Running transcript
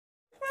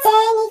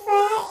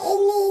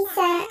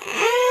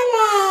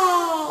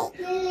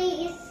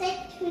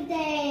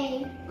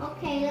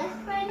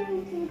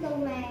the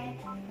red.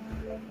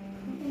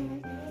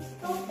 It's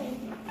open.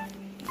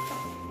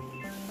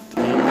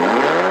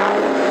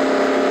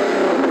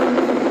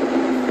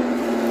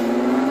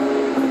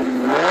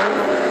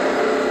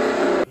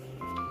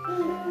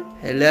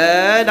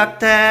 Hello,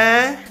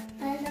 doctor.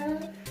 Hello.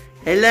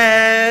 Hello.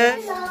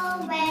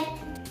 Hello, red.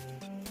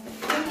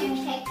 Can you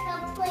check her,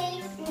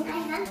 please? I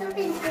have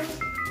something to.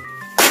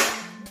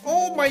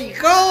 Oh my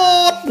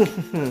God!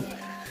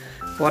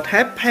 What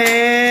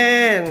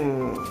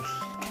happened?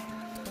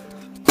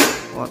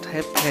 What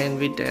happened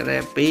with the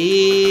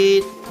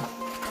rabbit?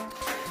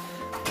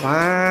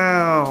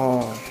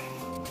 Wow!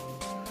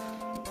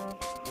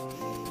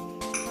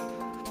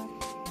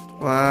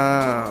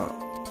 Wow!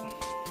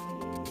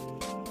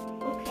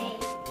 Okay.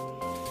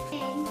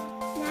 And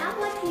now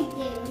what you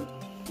do?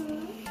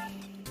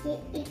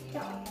 It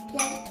goes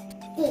like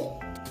this.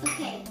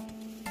 Okay.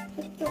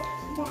 It goes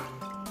back.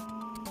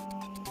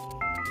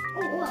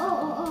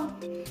 Oh.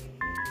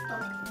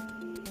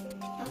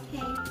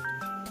 Okay.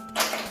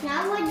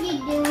 Now what you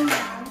do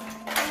now?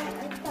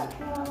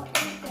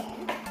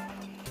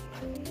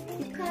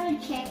 You gotta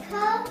check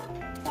her.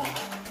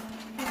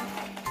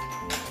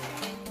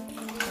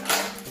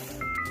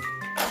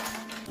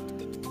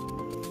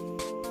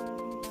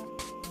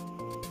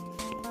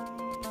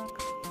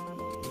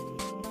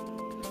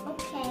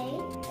 Okay.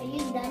 Are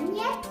you done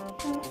yet?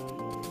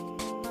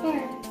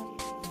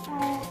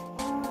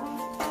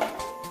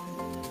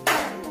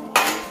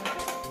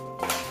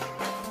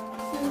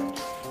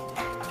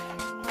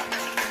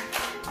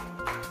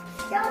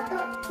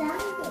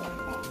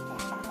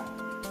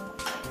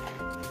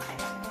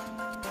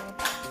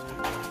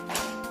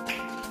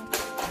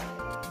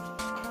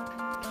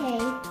 Okay.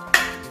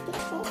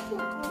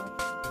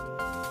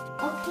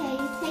 Okay,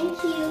 thank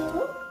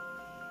you.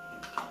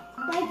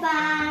 Bye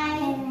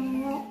bye.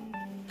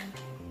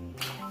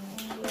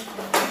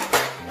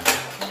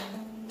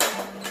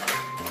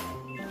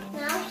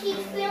 Now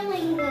she's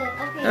feeling good.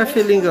 Okay. I'm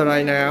feeling good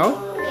right now.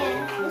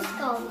 Yeah, let's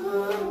go.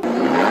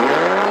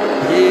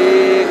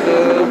 Diego,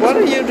 what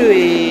are you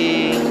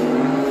doing?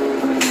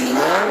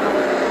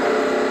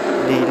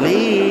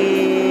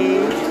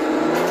 Lilly,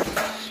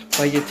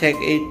 why you take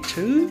it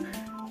to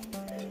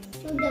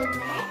To the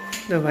vet.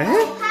 the vet?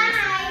 Hi.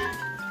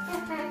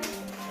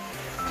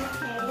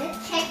 Okay,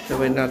 let's check. So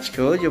we're not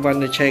school. You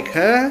want to check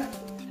her?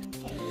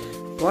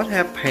 What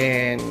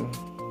happened?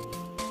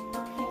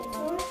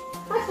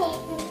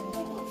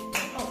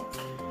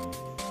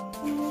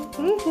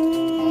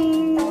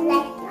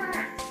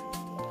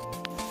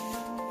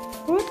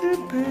 What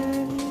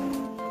happened?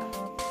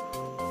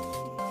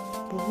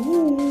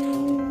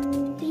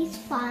 Ooh. He's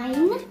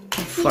fine.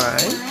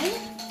 Fine.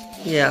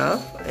 Yeah.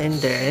 And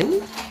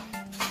then?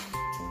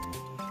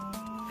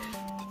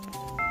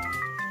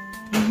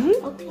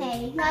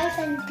 Okay, nice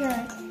and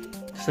good.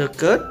 So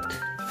good.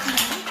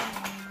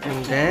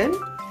 And then?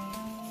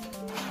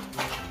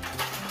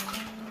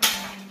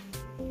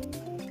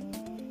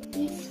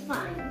 He's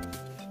fine.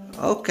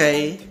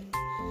 Okay.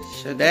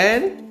 So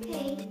then?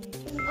 Okay.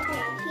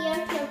 Okay,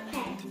 here's your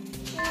pen.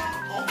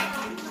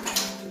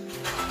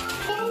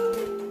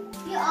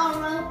 You are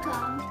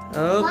welcome.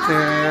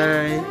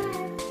 Okay. Bye.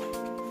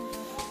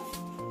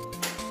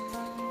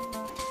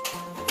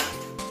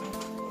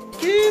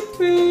 Keep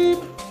it.